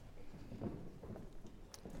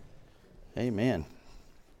Amen.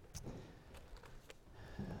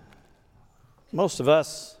 Most of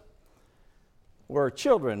us were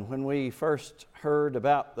children when we first heard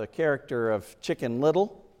about the character of Chicken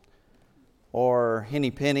Little, or Henny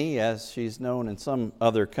Penny as she's known in some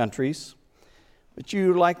other countries. But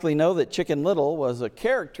you likely know that Chicken Little was a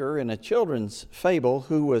character in a children's fable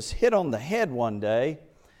who was hit on the head one day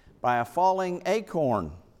by a falling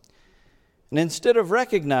acorn. And instead of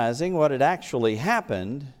recognizing what had actually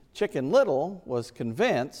happened, Chicken Little was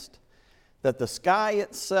convinced that the sky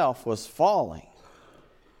itself was falling.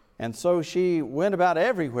 And so she went about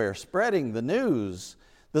everywhere spreading the news.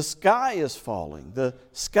 The sky is falling. The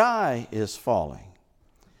sky is falling.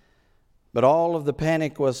 But all of the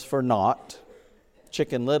panic was for naught.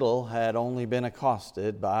 Chicken Little had only been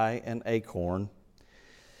accosted by an acorn.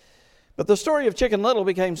 But the story of Chicken Little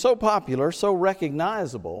became so popular, so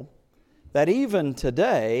recognizable, that even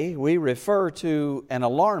today we refer to an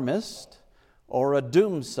alarmist or a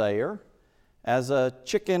doomsayer as a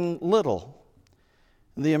Chicken Little.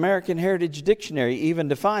 The American Heritage Dictionary even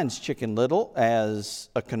defines Chicken Little as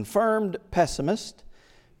a confirmed pessimist,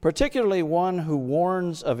 particularly one who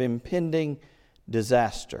warns of impending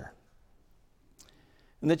disaster.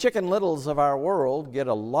 And the Chicken Littles of our world get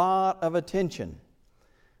a lot of attention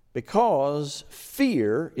because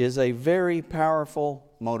fear is a very powerful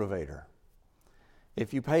motivator.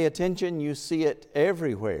 If you pay attention, you see it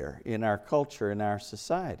everywhere in our culture, in our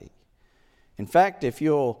society. In fact, if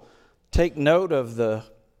you'll take note of the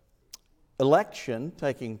election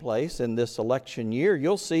taking place in this election year,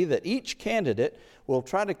 you'll see that each candidate will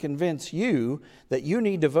try to convince you that you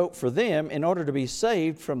need to vote for them in order to be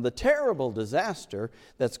saved from the terrible disaster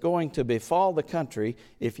that's going to befall the country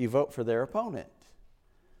if you vote for their opponent.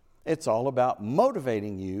 It's all about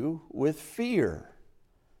motivating you with fear.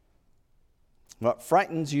 What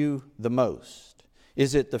frightens you the most?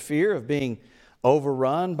 Is it the fear of being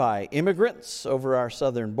overrun by immigrants over our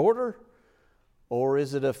southern border? Or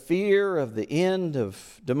is it a fear of the end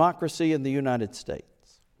of democracy in the United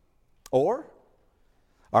States? Or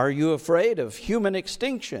are you afraid of human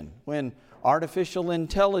extinction when artificial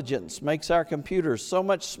intelligence makes our computers so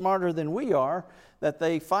much smarter than we are that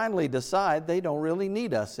they finally decide they don't really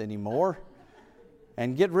need us anymore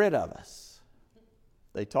and get rid of us?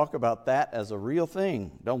 They talk about that as a real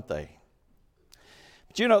thing, don't they?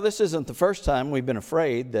 But you know, this isn't the first time we've been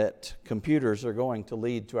afraid that computers are going to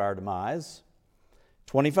lead to our demise.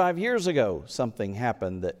 25 years ago, something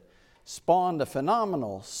happened that spawned a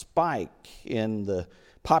phenomenal spike in the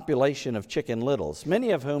population of Chicken Littles,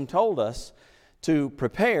 many of whom told us to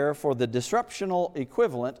prepare for the disruptional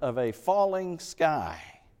equivalent of a falling sky.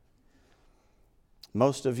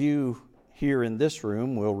 Most of you here in this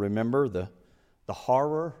room will remember the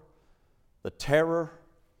horror, the terror,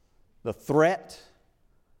 the threat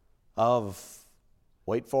of,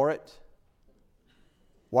 wait for it,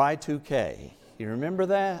 Y2K. You remember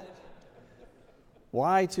that?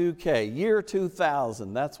 Y2K, year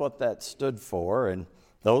 2000, that's what that stood for. And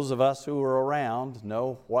those of us who were around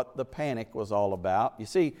know what the panic was all about. You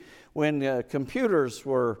see, when computers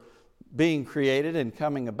were being created and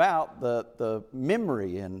coming about, the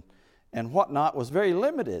memory and whatnot was very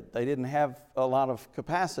limited. They didn't have a lot of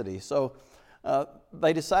capacity. So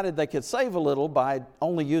they decided they could save a little by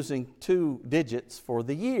only using 2 digits for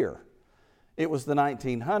the year. It was the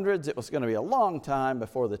 1900s. It was going to be a long time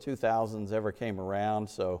before the 2000s ever came around.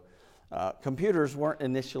 So computers weren't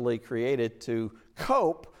initially created to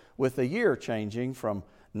cope with the year changing from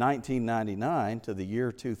 1999 to the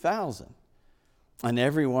year 2000. And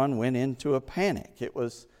everyone went into a panic. It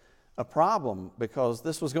was a problem because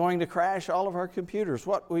this was going to crash all of our computers.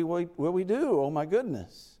 What will we do? Oh my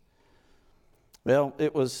goodness. Well,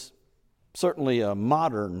 it was certainly a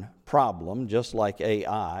modern problem, just like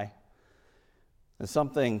AI. And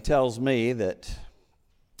something tells me that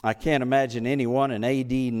I can't imagine anyone in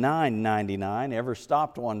AD 999 ever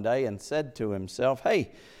stopped one day and said to himself,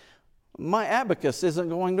 hey, my abacus isn't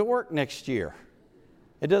going to work next year.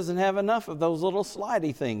 It doesn't have enough of those little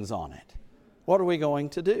slidey things on it. What are we going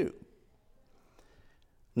to do?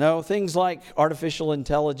 No, things like artificial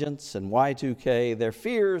intelligence and Y2K, they're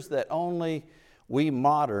fears that only we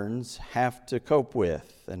moderns have to cope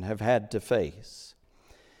with and have had to face.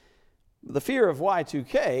 The fear of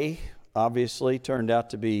Y2K obviously turned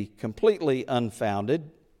out to be completely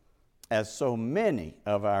unfounded, as so many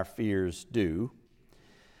of our fears do.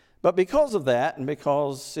 But because of that, and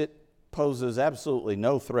because it poses absolutely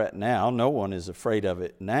no threat now, no one is afraid of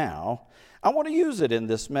it now, I want to use it in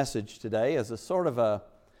this message today as a sort of a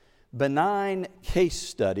benign case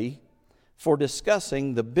study for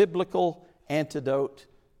discussing the biblical antidote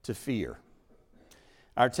to fear.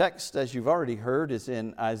 Our text, as you've already heard, is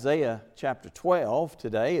in Isaiah chapter 12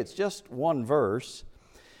 today. It's just one verse,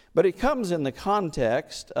 but it comes in the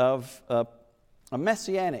context of a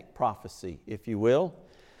messianic prophecy, if you will,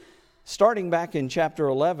 starting back in chapter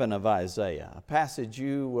 11 of Isaiah, a passage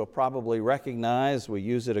you will probably recognize. We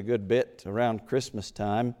use it a good bit around Christmas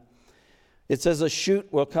time. It says, "A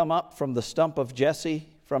shoot will come up from the stump of Jesse,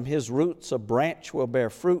 from his roots a branch will bear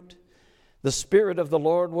fruit. The Spirit of the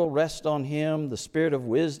Lord will rest on him, the Spirit of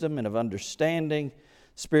wisdom and of understanding,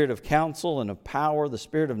 Spirit of counsel and of power, the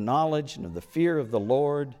Spirit of knowledge and of the fear of the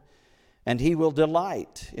Lord. And he will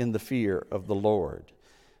delight in the fear of the Lord.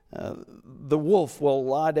 The wolf will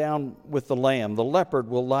lie down with the lamb, the leopard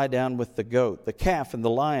will lie down with the goat, the calf and the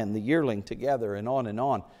lion, the yearling together," and on and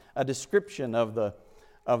on. A description of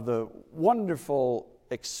the wonderful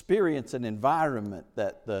experience and environment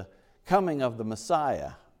that the coming of the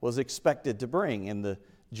Messiah was expected to bring in the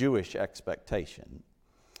Jewish expectation.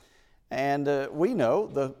 And we know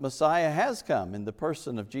the Messiah has come in the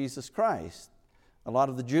person of Jesus Christ. A lot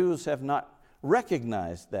of the Jews have not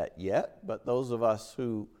recognized that yet, but those of us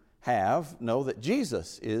who have know that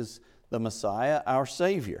Jesus is the Messiah, our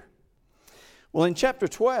Savior. Well, in chapter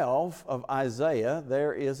 12 of Isaiah,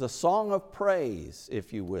 there is a song of praise,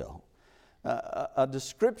 if you will, a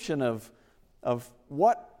description of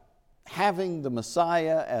what having the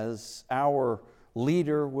Messiah as our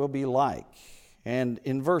leader will be like. And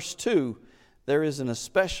in verse 2, there is an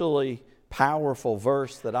especially powerful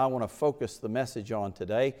verse that I want to focus the message on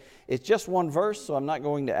today. It's just one verse, so I'm not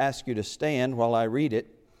going to ask you to stand while I read it.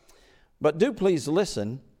 But do please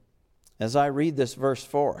listen as I read this verse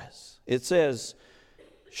for us. It says,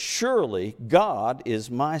 "Surely God is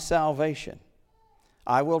my salvation.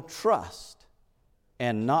 I will trust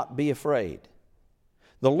and not be afraid.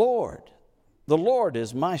 The Lord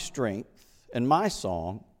is my strength and my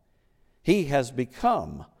song. He has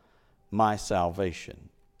become my salvation."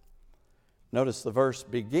 Notice the verse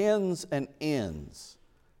begins and ends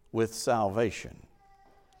with salvation.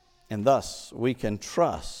 And thus we can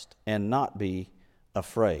trust and not be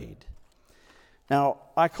afraid. Now,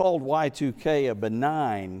 I called Y2K a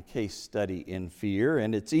benign case study in fear,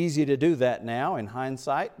 and it's easy to do that now. In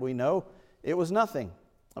hindsight, we know it was nothing,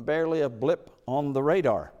 barely a blip on the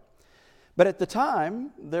radar. But at the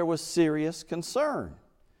time, there was serious concern,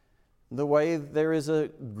 the way there is a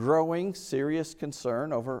growing serious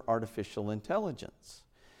concern over artificial intelligence.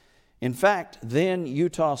 In fact, then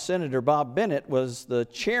Utah Senator Bob Bennett was the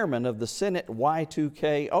chairman of the Senate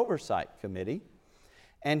Y2K Oversight Committee,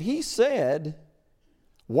 and he said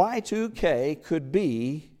Y2K could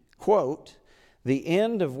be, quote, "the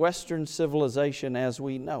end of Western civilization as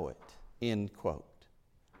we know it," end quote.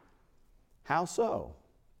 How so?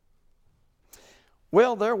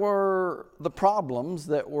 Well, there were the problems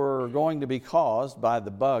that were going to be caused by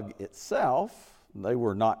the bug itself. They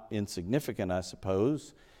were not insignificant, I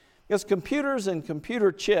suppose, because computers and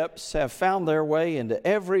computer chips have found their way into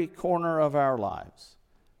every corner of our lives.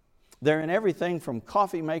 They're in everything from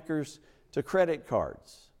coffee makers to credit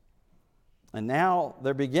cards. And now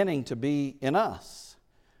they're beginning to be in us.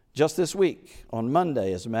 Just this week, on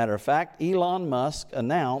Monday, as a matter of fact, Elon Musk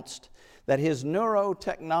announced that his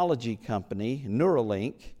neurotechnology company,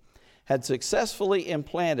 Neuralink, had successfully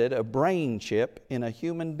implanted a brain chip in a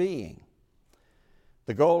human being.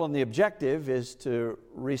 The goal and the objective is to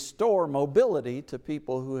restore mobility to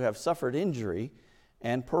people who have suffered injury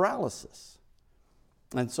and paralysis.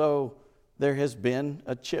 And so there has been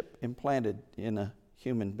a chip implanted in a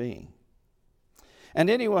human being. And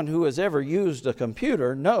anyone who has ever used a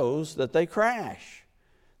computer knows that they crash,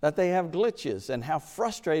 that they have glitches, and how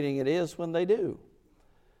frustrating it is when they do.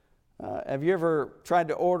 Have you ever tried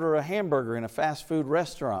to order a hamburger in a fast food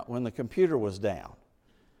restaurant when the computer was down?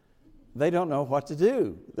 They don't know what to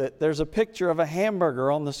do. There's a picture of a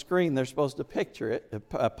hamburger on the screen. They're supposed to picture it,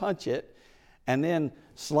 punch it, and then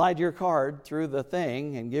slide your card through the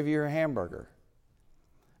thing and give you a hamburger.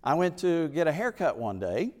 I went to get a haircut one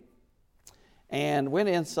day and went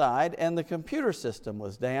inside, and the computer system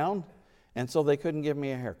was down, and so they couldn't give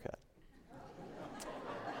me a haircut.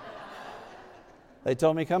 They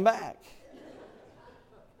told me, "Come back."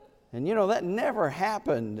 And you know, that never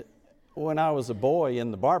happened when I was a boy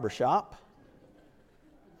in the barber shop.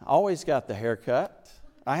 I always got the haircut.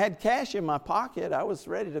 I had cash in my pocket. I was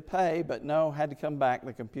ready to pay, but no, had to come back.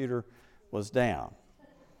 The computer was down.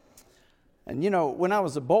 And you know, when I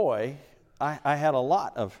was a boy, I had a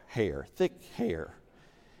lot of hair, thick hair,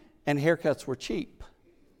 and haircuts were cheap.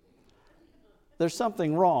 There's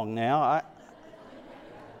something wrong now.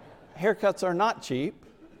 Haircuts are not cheap.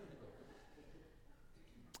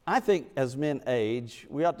 I think as men age,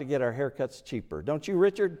 we ought to get our haircuts cheaper. Don't you,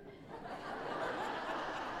 Richard?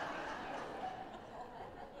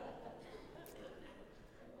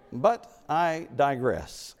 But I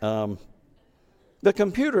digress. The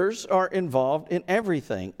computers are involved in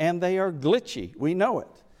everything, and they are glitchy. We know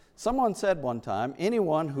it. Someone said one time,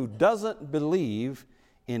 anyone who doesn't believe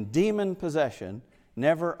in demon possession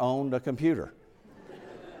never owned a computer.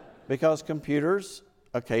 Because computers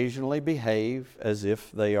occasionally behave as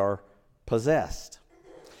if they are possessed.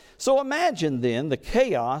 So imagine then the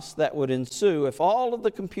chaos that would ensue if all of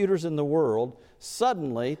the computers in the world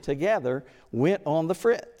suddenly together went on the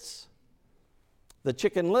fritz. The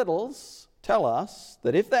Chicken Littles tell us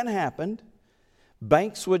that if that happened,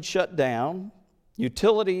 banks would shut down,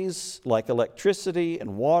 utilities like electricity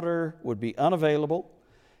and water would be unavailable,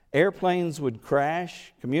 airplanes would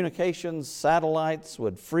crash, communications satellites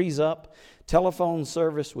would freeze up, telephone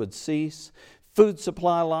service would cease, food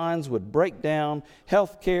supply lines would break down,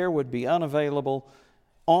 health care would be unavailable,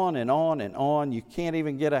 on and on and on. You can't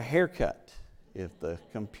even get a haircut if the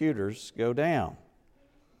computers go down.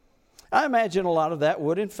 I imagine a lot of that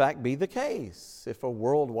would in fact be the case if a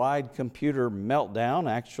worldwide computer meltdown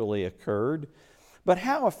actually occurred. But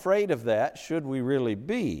how afraid of that should we really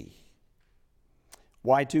be?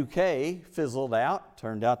 Y2K fizzled out,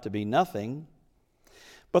 turned out to be nothing.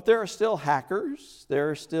 But there are still hackers, there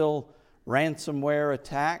are still ransomware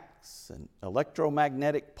attacks and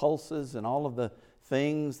electromagnetic pulses and all of the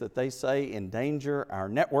things that they say endanger our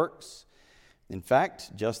networks. In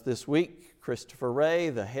fact, just this week, Christopher Wray,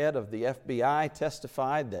 the head of the FBI,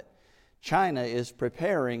 testified that China is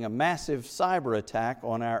preparing a massive cyber attack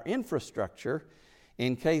on our infrastructure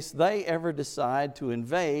in case they ever decide to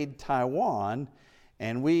invade Taiwan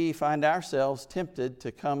and we find ourselves tempted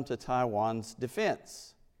to come to Taiwan's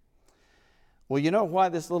defense. Well, you know why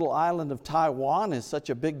this little island of Taiwan is such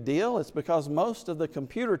a big deal? It's because most of the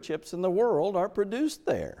computer chips in the world are produced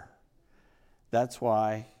there. That's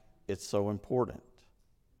why it's so important.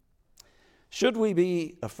 Should we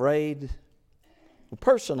be afraid? Well,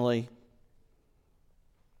 personally,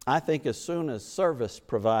 I think as soon as service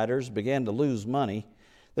providers begin to lose money,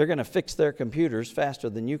 they're going to fix their computers faster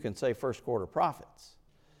than you can say first quarter profits.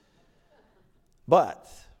 But,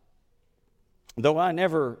 though I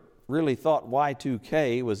never really thought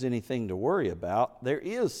Y2K was anything to worry about, there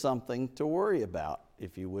is something to worry about,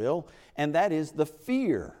 if you will, and that is the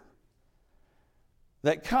fear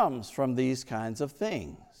that comes from these kinds of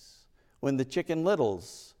things. When the Chicken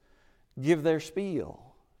Littles give their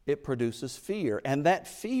spiel, it produces fear, and that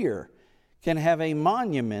fear can have a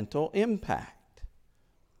monumental impact.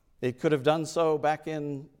 It could have done so back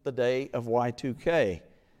in the day of Y2K.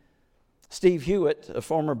 Steve Hewitt, a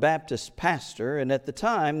former Baptist pastor, and at the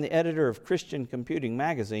time the editor of Christian Computing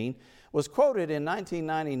magazine, was quoted in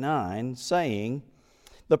 1999 saying,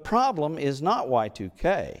 "The problem is not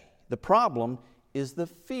Y2K. The problem is the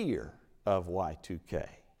fear of Y2K."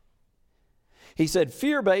 He said,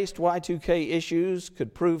 fear-based Y2K issues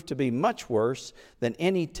could prove to be much worse than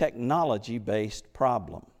any technology-based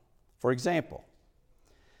problem. For example,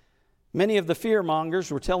 many of the fearmongers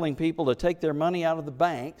were telling people to take their money out of the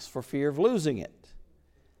banks for fear of losing it.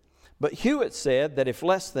 But Hewitt said that if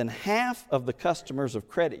less than half of the customers of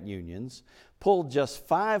credit unions pulled just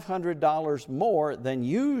 $500 more than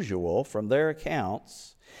usual from their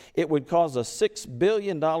accounts, it would cause a $6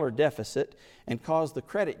 billion deficit and cause the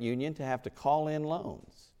credit union to have to call in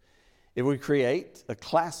loans. It would create a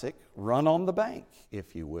classic run on the bank,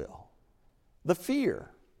 if you will. The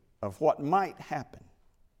fear of what might happen.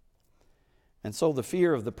 And so the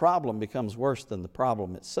fear of the problem becomes worse than the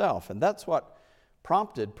problem itself. And that's what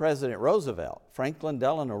prompted President Roosevelt, Franklin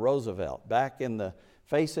Delano Roosevelt, back in the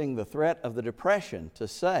facing the threat of the Depression, to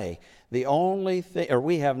say the only thing, or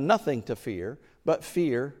we have nothing to fear but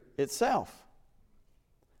fear itself.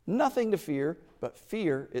 Nothing to fear but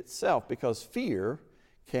fear itself, because fear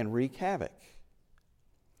can wreak havoc.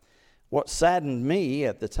 What saddened me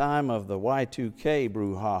at the time of the Y2K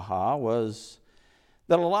brouhaha was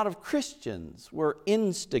that a lot of Christians were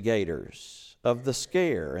instigators of the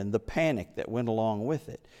scare and the panic that went along with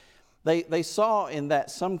it. They saw in that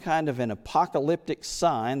some kind of an apocalyptic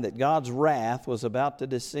sign that God's wrath was about to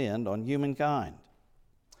descend on humankind.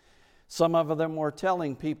 Some of them were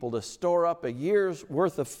telling people to store up a year's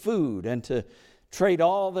worth of food and to trade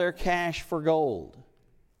all their cash for gold.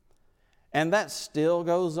 And that still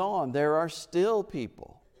goes on. There are still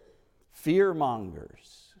people,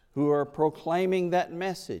 fearmongers, who are proclaiming that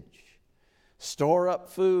message. Store up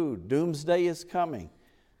food. Doomsday is coming.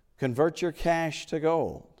 Convert your cash to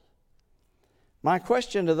gold. My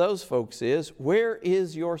question to those folks is, where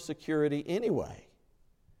is your security anyway?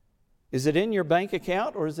 Is it in your bank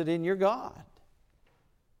account or is it in your God?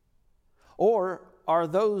 Or are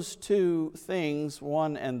those two things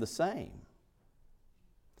one and the same?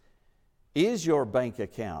 Is your bank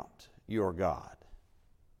account your God?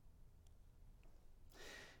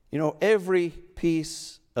 You know, every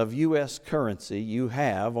piece of U.S. currency you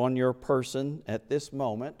have on your person at this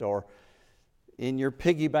moment, or in your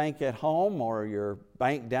piggy bank at home, or your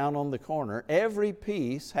bank down on the corner, every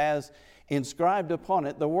piece has inscribed upon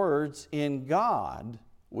it the words, "In God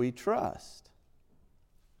we trust."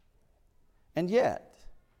 And yet,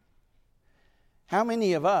 how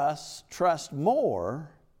many of us trust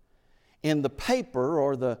more in the paper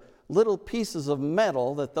or the little pieces of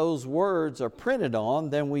metal that those words are printed on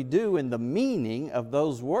than we do in the meaning of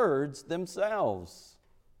those words themselves?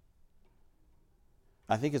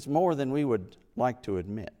 I think it's more than we would like to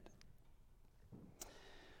admit.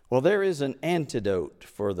 Well, there is an antidote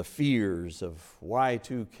for the fears of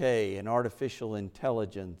Y2K and artificial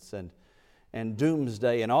intelligence and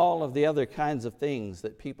doomsday and all of the other kinds of things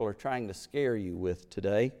that people are trying to scare you with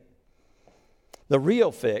today. The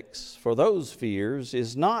real fix for those fears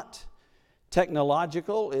is not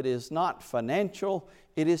technological, it is not financial,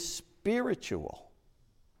 it is spiritual.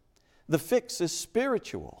 The fix is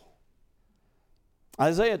spiritual.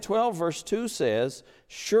 Isaiah 12 verse 2 says,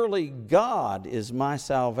 "Surely God is my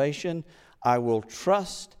salvation. I will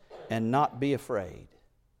trust and not be afraid."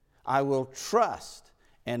 I will trust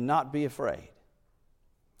and not be afraid.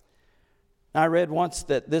 I read once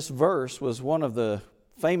that this verse was one of the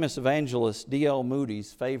famous evangelist D.L.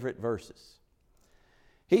 Moody's favorite verses.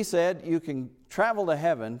 He said you can travel to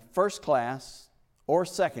heaven first class or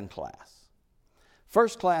second class.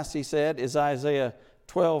 First class, he said, is Isaiah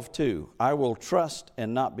 12:2. I will trust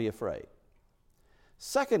and not be afraid.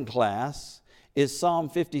 Second class is Psalm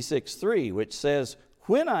 56:3, which says,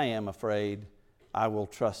 when I am afraid, I will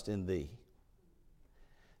trust in thee.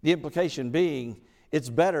 The implication being, it's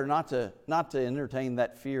better not to entertain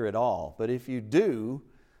that fear at all. But if you do,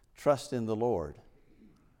 trust in the Lord.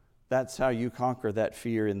 That's how you conquer that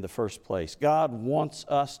fear in the first place. God wants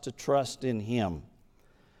us to trust in Him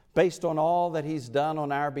based on all that He's done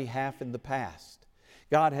on our behalf in the past.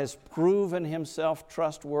 God has proven Himself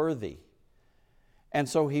trustworthy. And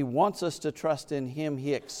so He wants us to trust in Him.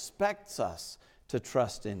 He expects us to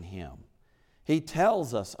trust in Him. He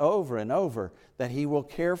tells us over and over that He will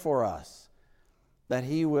care for us, that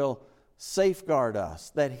He will safeguard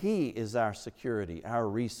us, that He is our security, our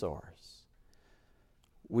resource.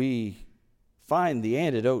 We find the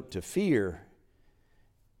antidote to fear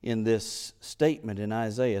in this statement in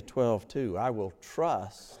Isaiah 12:2. I will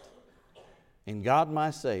trust in God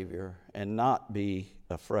my Savior and not be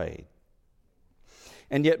afraid.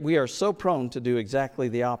 And yet we are so prone to do exactly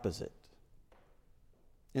the opposite.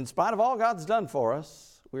 In spite of all God's done for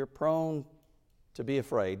us, we're prone to be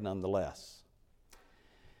afraid nonetheless.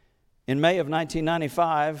 In May of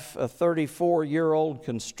 1995, a 34-year-old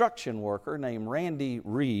construction worker named Randy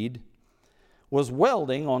Reed was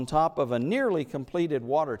welding on top of a nearly completed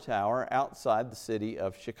water tower outside the city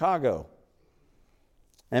of Chicago.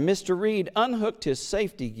 And Mr. Reed unhooked his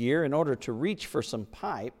safety gear in order to reach for some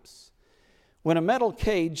pipes when a metal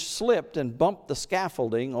cage slipped and bumped the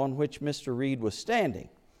scaffolding on which Mr. Reed was standing.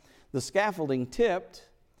 The scaffolding tipped,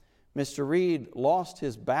 Mr. Reed lost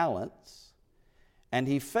his balance, and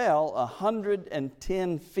he fell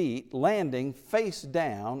 110 feet, landing face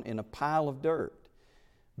down in a pile of dirt,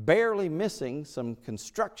 barely missing some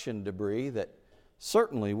construction debris that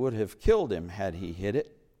certainly would have killed him had he hit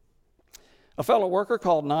it. A fellow worker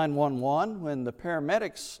called 911. When the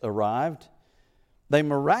paramedics arrived, they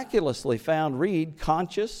miraculously found Reed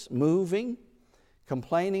conscious, moving,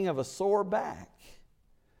 complaining of a sore back.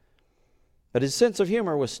 But his sense of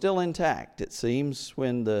humor was still intact, it seems,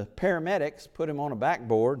 when the paramedics put him on a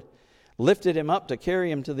backboard, lifted him up to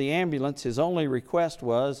carry him to the ambulance. His only request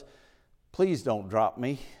was, "Please don't drop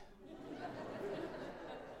me."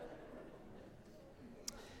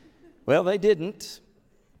 Well, they didn't,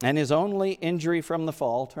 and his only injury from the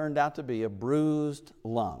fall turned out to be a bruised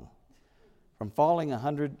lung from falling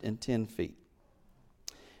 110 feet.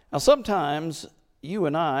 Now, sometimes you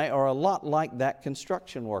and I are a lot like that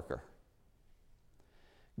construction worker.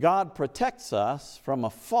 God protects us from a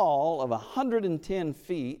fall of 110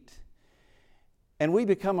 feet, and we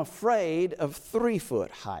become afraid of 3-foot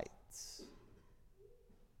heights.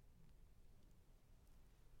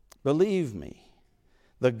 Believe me,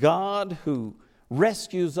 the God who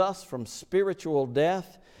rescues us from spiritual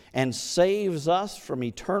death and saves us from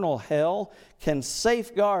eternal hell can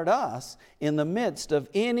safeguard us in the midst of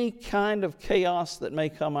any kind of chaos that may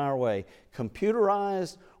come our way,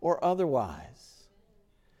 computerized or otherwise.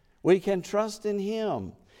 We can trust in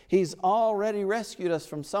Him. He's already rescued us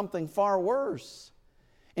from something far worse.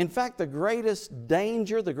 In fact, the greatest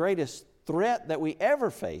danger, the greatest threat that we ever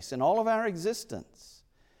face in all of our existence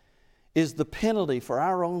is the penalty for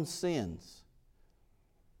our own sins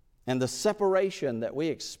and the separation that we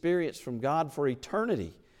experience from God for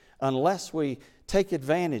eternity unless we take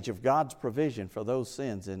advantage of God's provision for those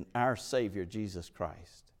sins in our Savior, Jesus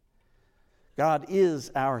Christ. God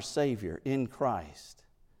is our Savior in Christ.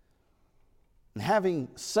 And having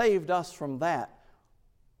saved us from that,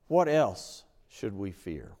 what else should we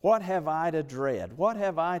fear? What have I to dread? What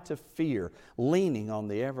have I to fear leaning on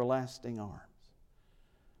the everlasting arms?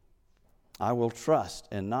 I will trust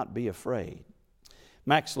and not be afraid.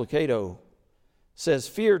 Max Lucado says,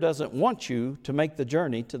 fear doesn't want you to make the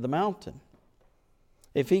journey to the mountain.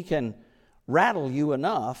 If he can rattle you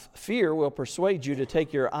enough, fear will persuade you to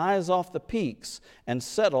take your eyes off the peaks and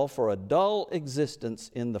settle for a dull existence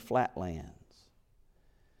in the flatlands.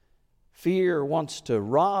 Fear wants to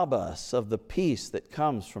rob us of the peace that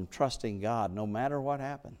comes from trusting God no matter what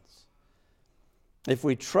happens. If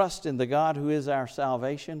we trust in the God who is our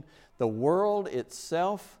salvation, the world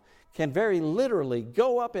itself can very literally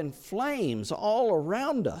go up in flames all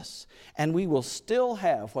around us, and we will still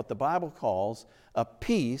have what the Bible calls a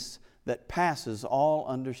peace that passes all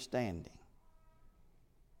understanding.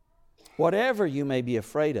 Whatever you may be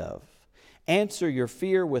afraid of, answer your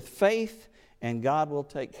fear with faith, and God will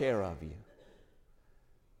take care of you.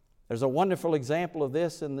 There's a wonderful example of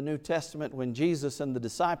this in the New Testament when Jesus and the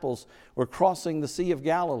disciples were crossing the Sea of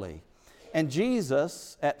Galilee. And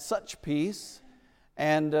Jesus, at such peace,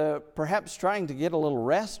 and perhaps trying to get a little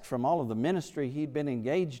rest from all of the ministry he'd been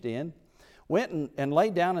engaged in, went and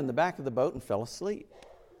laid down in the back of the boat and fell asleep.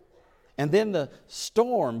 And then the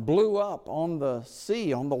storm blew up on the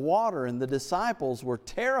sea, on the water, and the disciples were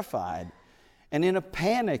terrified. And in a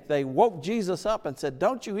panic, they woke Jesus up and said,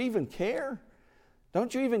 "Don't you even care?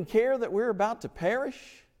 Don't you even care that we're about to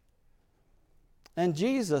perish?" And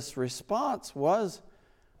Jesus' response was,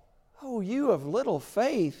 "Oh, you of little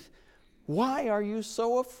faith, why are you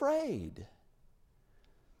so afraid?"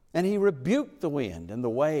 And he rebuked the wind and the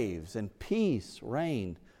waves, and peace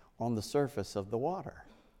reigned on the surface of the water.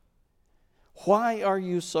 "Why are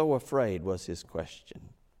you so afraid?" was his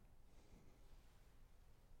question.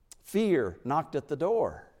 Fear knocked at the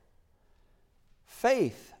door.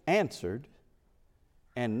 Faith answered,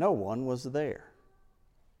 and no one was there.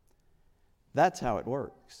 That's how it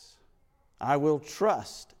works. I will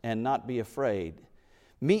trust and not be afraid.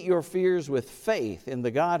 Meet your fears with faith in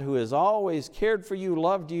the God who has always cared for you,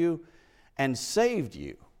 loved you, and saved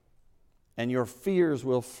you, and your fears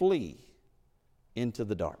will flee into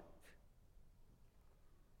the dark.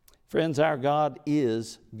 Friends, our God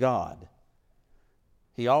is God.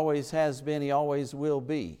 He always has been, He always will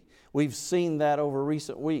be. We've seen that over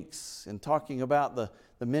recent weeks in talking about the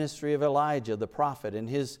ministry of Elijah, the prophet, and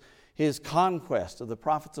his conquest of the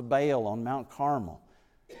prophets of Baal on Mount Carmel.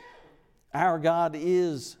 Our God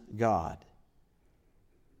is God.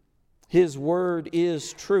 His word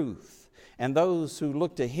is truth, and those who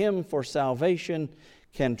look to Him for salvation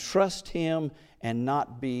can trust Him and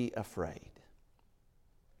not be afraid.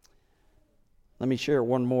 Let me share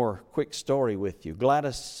one more quick story with you.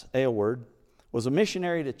 Gladys Aylward was a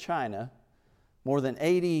missionary to China more than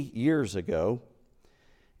 80 years ago,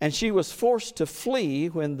 and she was forced to flee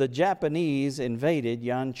when the Japanese invaded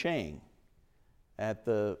Yancheng at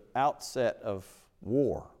the outset of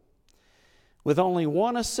war. With only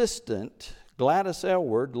one assistant, Gladys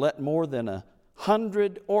Aylward led more than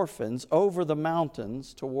 100 orphans over the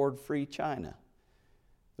mountains toward free China.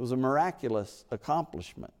 It was a miraculous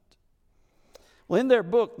accomplishment. Well, in their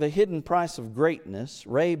book, The Hidden Price of Greatness,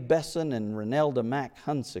 Ray Besson and Renelda Mack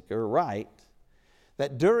Hunsaker write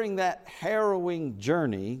that during that harrowing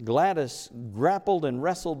journey, Gladys grappled and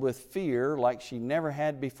wrestled with fear like she never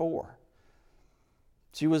had before.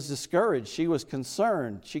 She was discouraged. She was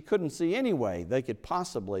concerned. She couldn't see any way they could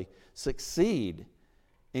possibly succeed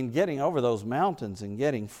in getting over those mountains and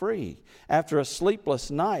getting free. After a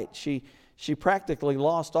sleepless night, she practically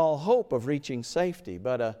lost all hope of reaching safety.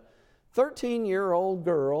 But a 13-year-old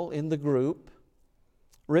girl in the group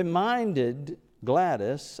reminded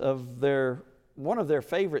Gladys of one of their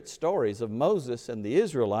favorite stories of Moses and the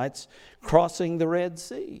Israelites crossing the Red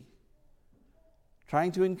Sea,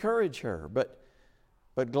 trying to encourage her. But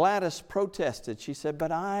Gladys protested. She said,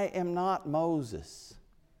 "But I am not Moses."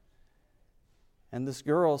 And this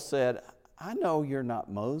girl said, "I know you're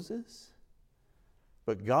not Moses,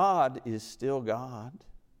 but God is still God."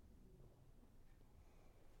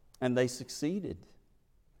 And they succeeded.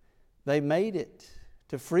 They made it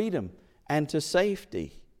to freedom and to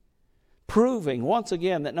safety. proving once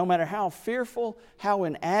again that no matter how fearful, how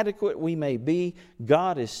inadequate we may be,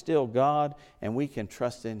 God is still God, and we can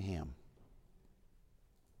trust in Him.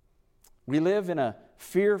 We live in a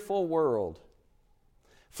fearful world,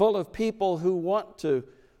 full of people who want to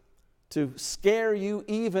scare you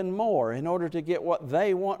even more in order to get what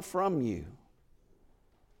they want from you.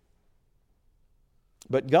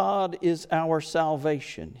 But God is our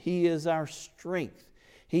salvation. He is our strength.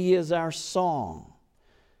 He is our song.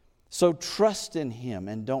 So trust in Him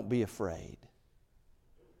and don't be afraid.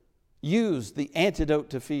 Use the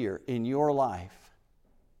antidote to fear in your life.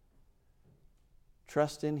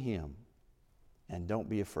 Trust in Him and don't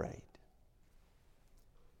be afraid.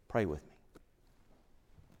 Pray with me.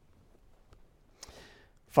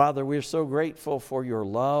 Father, we're so grateful for your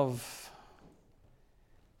love,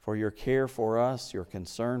 for your care for us, your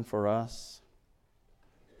concern for us.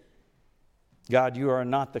 God, you are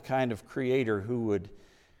not the kind of creator who would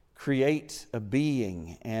create a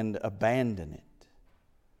being and abandon it.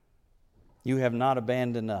 You have not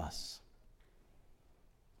abandoned us.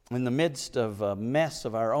 In the midst of a mess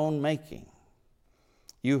of our own making,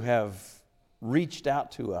 you have reached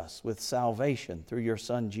out to us with salvation through your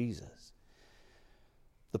Son Jesus.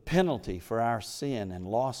 The penalty for our sin and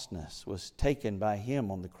lostness was taken by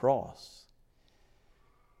Him on the cross.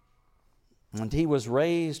 And He was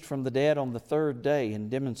raised from the dead on the third day in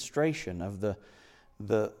demonstration of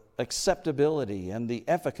the acceptability and the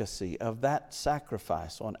efficacy of that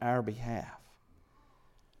sacrifice on our behalf.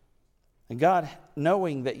 And God,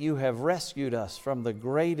 knowing that you have rescued us from the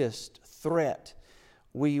greatest threat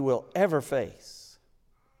we will ever face,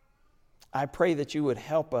 I pray that you would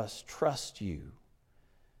help us trust you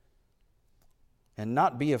and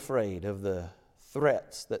not be afraid of the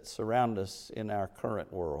threats that surround us in our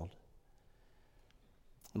current world.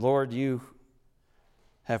 Lord, you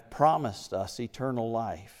have promised us eternal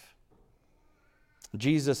life.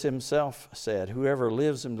 Jesus Himself said, "Whoever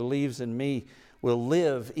lives and believes in me will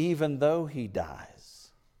live even though he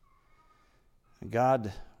dies."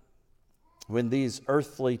 God, when these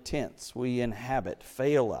earthly tents we inhabit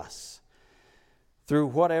fail us, through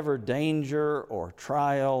whatever danger or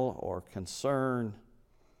trial or concern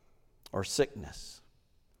or sickness,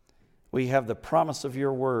 we have the promise of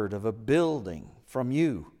your word of a building from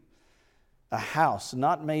you, a house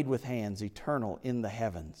not made with hands, eternal in the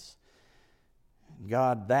heavens.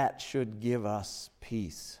 God, that should give us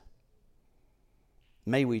peace.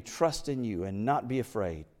 May we trust in you and not be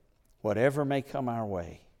afraid, whatever may come our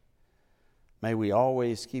way. May we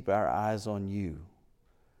always keep our eyes on you,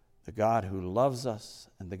 the God who loves us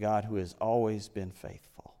and the God who has always been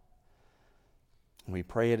faithful. And we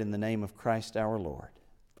pray it in the name of Christ our Lord.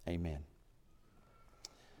 Amen.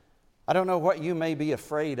 I don't know what you may be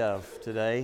afraid of today.